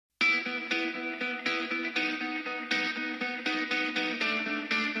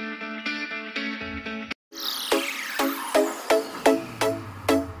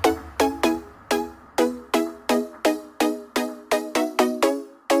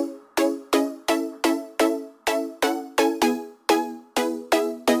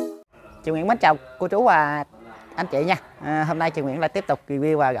Triều Nguyễn mến chào cô chú và anh chị nha. Hôm nay Triều Nguyễn lại tiếp tục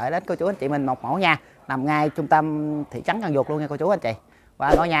review và gửi đến cô chú anh chị mình một mẫu nhà nằm ngay trung tâm thị trấn Cần Duộc luôn nha cô chú anh chị.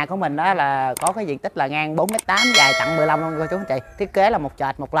 Và ngôi nhà của mình đó là có cái diện tích là ngang 4m8, dài tận 15 luôn cô chú anh chị. Thiết kế là một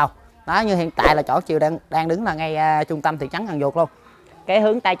trệt một lầu. Đó, như hiện tại là chỗ Triều đang đứng là ngay trung tâm thị trấn Cần Duộc luôn. Cái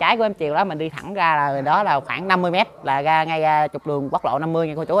hướng tay trái của em Triều đó mình đi thẳng ra là đó là khoảng 50m, là ra ngay trục đường Quốc Lộ 50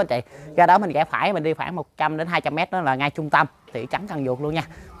 nha cô chú anh chị. Ra đó mình rẽ phải mình đi khoảng 100 đến 200m đó là ngay trung tâm thị trấn Cần Duộc luôn nha.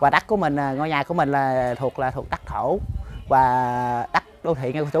 Và đất của mình, ngôi nhà của mình là thuộc đất thổ và đất đô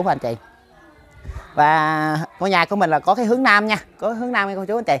thị nha cô chú và anh chị. Và ngôi nhà của mình là có cái hướng nam nha, có hướng nam nha cô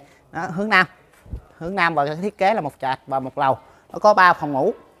chú anh chị. Đó, hướng nam và cái thiết kế là một trệt và một lầu. Nó có 3 phòng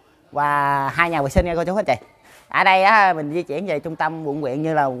ngủ và 2 nhà vệ sinh nha cô chú anh chị. Ở đây á, mình di chuyển về trung tâm quận huyện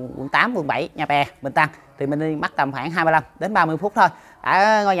như là quận 8, quận 7, Nhà Bè, Bình Tân thì mình đi mất tầm khoảng 25 đến 30 phút thôi.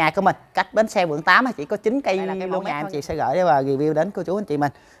 Ở ngôi nhà của mình cách bến xe quận 8 chỉ có 9 cây luôn nha. Em chị sẽ gửi và review đến cô chú anh chị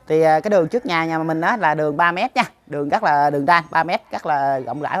mình. Thì cái đường trước nhà mình đó là đường 3m nha. Đường rất là đường ran 3m, rất là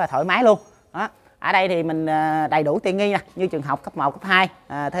rộng rãi và thoải mái luôn. Đó. Ở đây thì mình đầy đủ tiện nghi nè, như trường học cấp 1, cấp 2,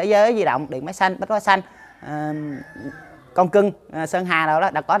 thế giới di động, điện máy xanh, bách hóa xanh, con cưng, sơn hà đâu đó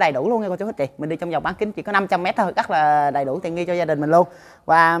đã có đầy đủ luôn nha cô chú anh chị. Mình đi trong vòng bán kính chỉ có 500m thôi, rất là đầy đủ tiện nghi cho gia đình mình luôn.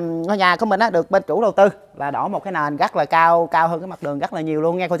 Và ngôi nhà của mình á, được bên chủ đầu tư là đổ một cái nền rất là cao hơn cái mặt đường rất là nhiều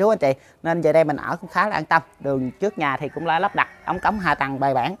luôn nha cô chú anh chị. Nên về đây mình ở cũng khá là an tâm. Đường trước nhà thì cũng đã lắp đặt ống cống hạ tầng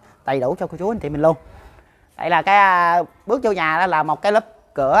bài bản đầy đủ cho cô chú anh chị mình luôn. Đây là cái bước vô nhà đó là một cái lớp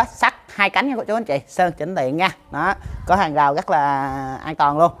cửa sắt 2 cánh nha cô chú anh chị, sơn chỉnh điện nha. Đó, có hàng rào rất là an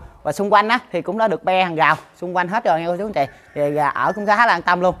toàn luôn. Và xung quanh á thì cũng đã được be hàng rào xung quanh hết rồi nha cô chú anh chị. Thì ở cũng khá là an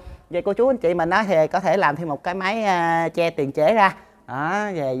tâm luôn. Vậy cô chú anh chị mình á thì có thể làm thêm một cái máy che tiền chế ra. Đó,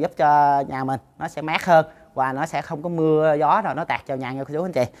 về giúp cho nhà mình nó sẽ mát hơn và nó sẽ không có mưa gió rồi nó tạt vào nhà nha cô chú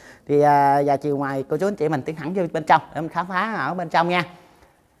anh chị. Thì và chiều ngoài cô chú anh chị mình tiến thẳng vô bên trong để mình khám phá ở bên trong nha.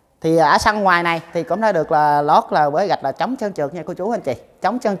 Thì ở sân ngoài này thì cũng đã được là lót là với gạch là chống trơn trượt nha cô chú anh chị,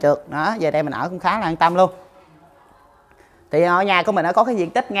 chống trơn trượt. Đó, về đây mình ở cũng khá là an tâm luôn. Thì ngôi nhà của mình nó có cái diện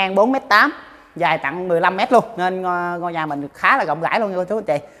tích ngang 4m8, dài tận 15m luôn, nên ngôi nhà mình khá là rộng rãi luôn nha cô chú anh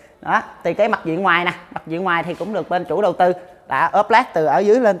chị. Đó, thì cái mặt diện ngoài nè, mặt diện ngoài thì cũng được bên chủ đầu tư đã ốp lát từ ở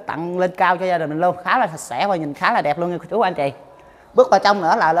dưới lên tận lên cao cho gia đình mình luôn, khá là sạch sẽ và nhìn khá là đẹp luôn nha cô chú anh chị. Bước vào trong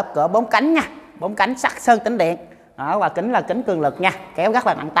nữa là lớp cửa 4 cánh nha, 4 cánh sắt sơn tĩnh điện. Đó, và kính là kính cường lực nha, kéo rất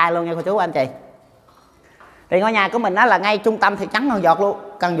là nặng tay luôn nha cô chú anh chị. Thì ngôi nhà của mình đó là ngay trung tâm thị trấn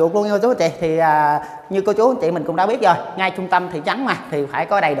Cần Duộc luôn nha cô chú anh chị. Thì như cô chú anh chị mình cũng đã biết rồi, ngay trung tâm thị trấn mà thì phải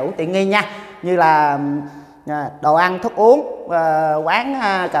có đầy đủ tiện nghi nha, như là đồ ăn, thức uống, quán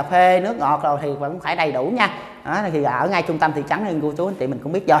cà phê, nước ngọt rồi thì vẫn phải đầy đủ nha. Đó, thì ở ngay trung tâm thị trấn nên cô chú anh chị mình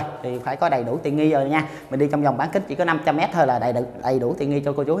cũng biết rồi, thì phải có đầy đủ tiện nghi rồi nha. Mình đi trong vòng bán kính chỉ có 500m thôi là đầy đủ tiện nghi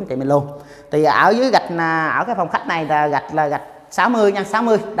cho cô chú anh chị mình luôn. Thì ở dưới gạch, ở cái phòng khách này là gạch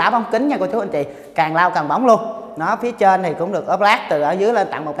 60x60 đá bóng kính nha cô chú anh chị, càng lao càng bóng luôn. Nó phía trên thì cũng được ốp lát từ ở dưới lên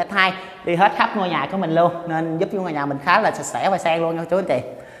tận 1m2 đi hết khắp ngôi nhà của mình luôn, nên giúp cho ngôi nhà mình khá là sạch sẽ và sang luôn nha cô chú anh chị.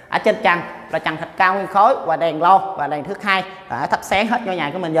 Ở trên trần là trần thạch cao nguyên khối và đèn lô và đèn thước 2 đã thắp sáng hết ngôi nhà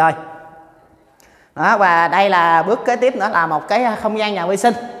của mình rồi. Đó, và đây là bước kế tiếp nữa là một cái không gian nhà vệ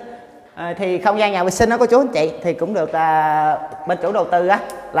sinh. Thì không gian nhà vệ sinh đó cô chú anh chị thì cũng được bên chủ đầu tư á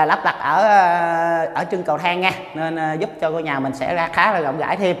là lắp đặt ở chân cầu thang nha, nên giúp cho ngôi nhà mình sẽ ra khá là rộng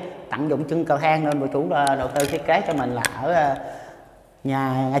rãi thêm, tận dụng chân cầu thang, nên bộ chủ đầu tư thiết kế cho mình là ở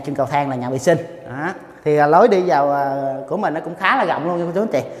ngay chân cầu thang là nhà vệ sinh. Đó, thì lối đi vào của mình nó cũng khá là rộng luôn nha cô chú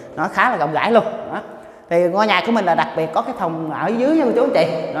anh chị, nó khá là rộng rãi luôn. Đó, thì ngôi nhà của mình là đặc biệt có cái phòng ở dưới nha cô chú anh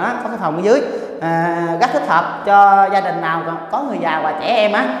chị. Đó, có cái phòng ở dưới rất thích hợp cho gia đình nào có người già và trẻ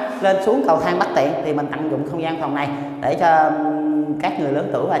em á lên xuống cầu thang bất tiện, thì mình tận dụng không gian phòng này để cho các người lớn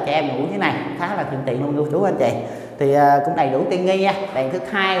tuổi và trẻ em ngủ dưới này khá là thuận tiện luôn cô chú anh chị. Thì cũng đầy đủ tiện nghi nha, đèn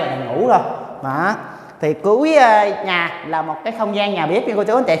thức 2 và đèn ngủ rồi. Đó, thì cuối nhà là một cái không gian nhà bếp nha cô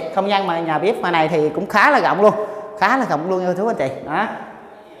chú anh chị. Không gian mà nhà bếp mà này thì cũng khá là rộng luôn, nha cô chú anh chị. Đó,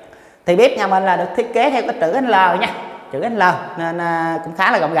 thì bếp nhà mình là được thiết kế theo cái chữ L nha, chữ L nên cũng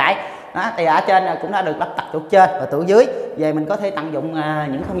khá là rộng rãi. Đó, thì ở trên cũng đã được lắp đặt tủ trên và tủ dưới. Về mình có thể tận dụng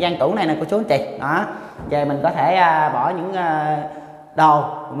những không gian tủ này nè cô chú anh chị. Đó, về mình có thể bỏ những đồ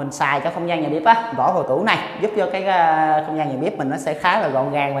mình xài cho không gian nhà bếp á, bỏ vào tủ này giúp cho cái không gian nhà bếp mình nó sẽ khá là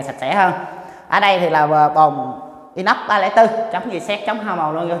gọn gàng và sạch sẽ hơn. Ở đây thì là bồn inox 304 chống dì xét, chống hao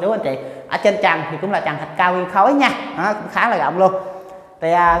màu luôn cô chú anh chị. Ở trên trần thì cũng là trần thạch cao nguyên khối nha. Đó, cũng khá là rộng luôn.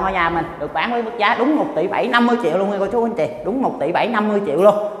 Thì ngôi nhà mình được bán với mức giá đúng 1.750.000.000 luôn nha cô chú anh chị, đúng 1.750.000.000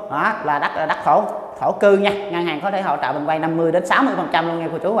 luôn. Đó là đất thổ cư nha, ngân hàng có thể hỗ trợ mình vay 50 đến 60% luôn nha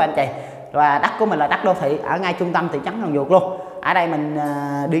cô chú và anh chị. Và đất của mình là đất đô thị ở ngay trung tâm thị trấn Cần Duộc luôn. Ở đây mình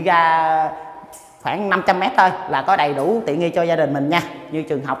đi ra khoảng 500m thôi là có đầy đủ tiện nghi cho gia đình mình nha, như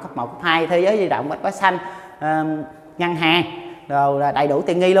trường học cấp 1, cấp 2, thế giới di động, bách hóa xanh, ngân hàng, rồi là đầy đủ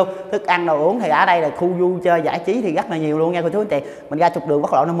tiện nghi luôn. Thức ăn đồ uống thì ở đây là khu vui chơi giải trí thì rất là nhiều luôn nha cô chú anh chị. Mình ra trục đường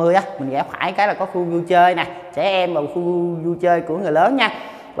Quốc Lộ 50 á, mình rẽ phải cái là có khu vui chơi nè, trẻ em và khu vui chơi của người lớn nha,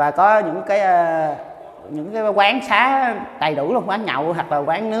 và có những cái quán xá đầy đủ luôn, quán nhậu hoặc là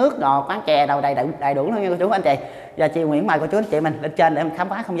quán nước ngọt, quán chè đâu đầy đủ luôn nha cô chú anh chị. Giờ chị Nguyễn mời cô chú anh chị mình lên trên để mình khám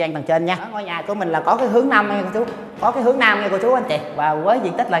phá không gian tầng trên nha. Ngôi nhà của mình là có cái hướng nam nha cô chú, có cái hướng nam nha cô chú anh chị, và với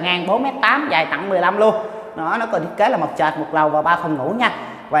diện tích là ngang 4m8, dài tận 15 luôn. Nó có thiết kế là một trệt, một lầu và 3 phòng ngủ nha.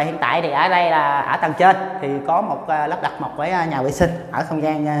 Và hiện tại thì ở đây là ở tầng trên thì có một lắp đặt một cái nhà vệ sinh ở không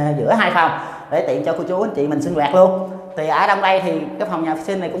gian giữa hai phòng để tiện cho cô chú anh chị mình sinh hoạt luôn. Thì ở trong đây thì cái phòng nhà vệ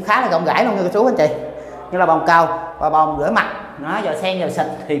sinh này cũng khá là rộng rãi luôn nha cô chú anh chị, như là bồn cầu và bồn rửa mặt, giờ sen giờ xịt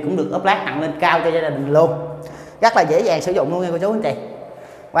thì cũng được ốp lát nặng lên cao cho gia đình mình luôn, rất là dễ dàng sử dụng luôn nha cô chú anh chị.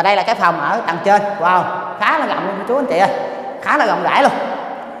 Và đây là cái phòng ở tầng trên, wow, khá là rộng luôn cô chú anh chị ơi, khá là rộng rãi luôn.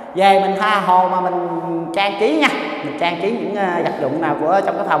 Về mình tha hồ mà mình trang trí nha, mình trang trí những vật dụng nào của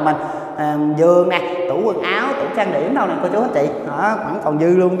trong cái phòng mình, giường nè, tủ quần áo, tủ trang điểm đâu nè cô chú anh chị, vẫn còn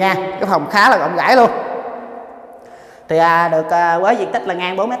dư luôn nha. Cái phòng khá là rộng rãi luôn. Thì được với diện tích là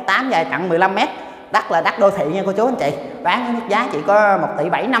ngang 4m8, dài tận 15m. Đất là đất đô thị nha cô chú anh chị, bán với mức giá chỉ có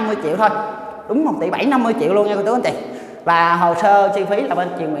 1.750.000.000 thôi, đúng 1.750.000.000 luôn nha cô chú anh chị. Và hồ sơ chi phí là bên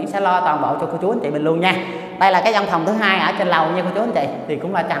Triều Nguyễn sẽ lo toàn bộ cho cô chú anh chị mình luôn nha. Đây là cái văn phòng thứ hai ở trên lầu nha cô chú anh chị, thì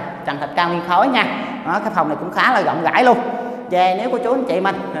cũng là trần thạch cao nguyên khối nha. Cái phòng này cũng khá là rộng rãi luôn. Về nếu cô chú anh chị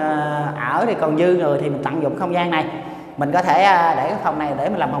mình ở thì còn dư người thì mình tận dụng không gian này, mình có thể để cái phòng này để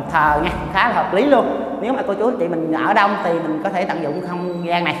mình làm phòng thờ nha, khá là hợp lý luôn. Nếu mà cô chú anh chị mình ở đông thì mình có thể tận dụng không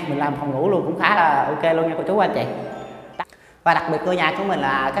gian này mình làm phòng ngủ luôn, cũng khá là ok luôn nha cô chú anh chị. Và đặc biệt ngôi nhà của mình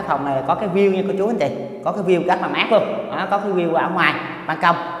là cái phòng này có cái view nha cô chú anh chị, có cái view rất là mát luôn. Có cái view ở ngoài ban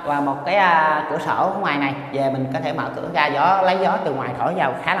công và một cái cửa sổ ở ngoài này, về mình có thể mở cửa ra gió, lấy gió từ ngoài thổi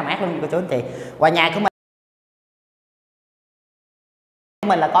vào, khá là mát luôn cô chú anh chị. Và nhà của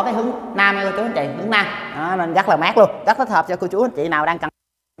mình là có cái hướng nam nha cô chú anh chị, hướng nam nên rất là mát luôn, rất thích hợp cho cô chú anh chị nào đang cần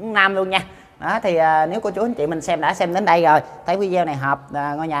hướng nam luôn nha. Thì nếu cô chú anh chị mình đã xem đến đây rồi, thấy video này hợp,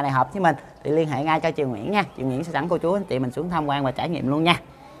 ngôi nhà này hợp với mình thì liên hệ ngay cho Triều Nguyễn nha. Triều Nguyễn sẽ dẫn cô chú anh chị mình xuống tham quan và trải nghiệm luôn nha.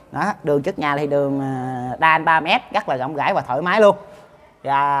 Đường trước nhà thì đường đa 3m, rất là rộng rãi và thoải mái luôn.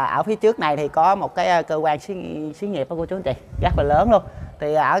 Và ở phía trước này thì có một cái cơ quan xí nghiệp đó cô chú anh chị, rất là lớn luôn.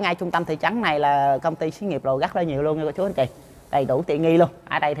 Thì ở ngay trung tâm thị trấn này là công ty xí nghiệp đồ rất là nhiều luôn nha cô chú anh chị, đầy đủ tiện nghi luôn.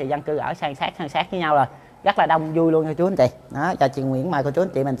 Ở đây thì dân cư ở san sát với nhau rồi, rất là đông vui luôn nha chú anh chị. Cho Triều Nguyễn mời cô chú anh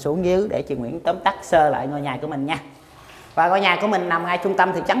chị mình xuống dưới để Triều Nguyễn tóm tắt sơ lại ngôi nhà của mình nha. Và ngôi nhà của mình nằm ngay trung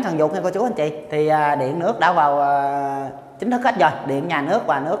tâm thị trấn CHØNG nha cô chú anh chị. Thì điện nước đã vào chính thức hết rồi, điện nhà nước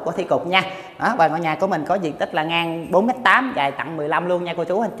và nước của Thi Cục nha. Và ngôi nhà của mình có diện tích là ngang 4m8, dài tận 15 luôn nha cô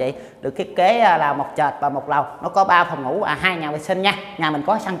chú anh chị. Được thiết kế là một trệt và một lầu, nó có 3 phòng ngủ và 2 nhà vệ sinh nha. Nhà mình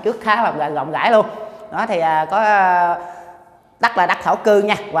có sân trước khá là rộng rãi luôn. Thì có đất là đất thổ cư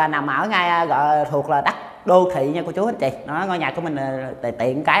nha, và nằm ở ngay thuộc là đất đô thị nha cô chú anh chị. Ngôi nhà của mình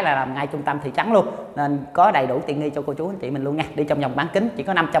tiện cái là làm ngay trung tâm thị trấn luôn, nên có đầy đủ tiện nghi cho cô chú anh chị mình luôn nha. Đi trong vòng bán kính chỉ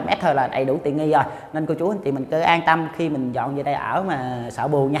có 500m thôi là đầy đủ tiện nghi rồi, nên cô chú anh chị mình cứ an tâm khi mình dọn về đây ở mà sợ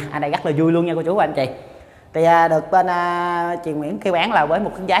buồn nha. Ở đây rất là vui luôn nha cô chú anh chị. Thì được bên Triều Nguyễn kêu bán là với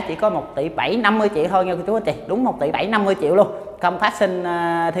một cái giá chỉ có 1.750.000.000 thôi nha cô chú anh chị, đúng 1.750.000.000 luôn, không phát sinh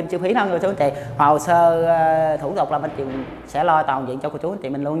thêm chi phí đâu nha cô chú anh chị. Hồ sơ thủ tục là bên Triều sẽ lo toàn diện cho cô chú anh chị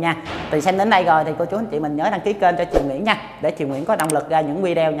mình luôn nha. Thì xem đến đây rồi thì cô chú anh chị mình nhớ đăng ký kênh cho Triều Nguyễn nha, để Triều Nguyễn có động lực ra những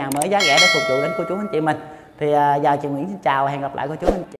video nhà mới giá rẻ để phục vụ đến cô chú anh chị mình. Thì giờ Triều Nguyễn xin chào và hẹn gặp lại cô chú anh chị.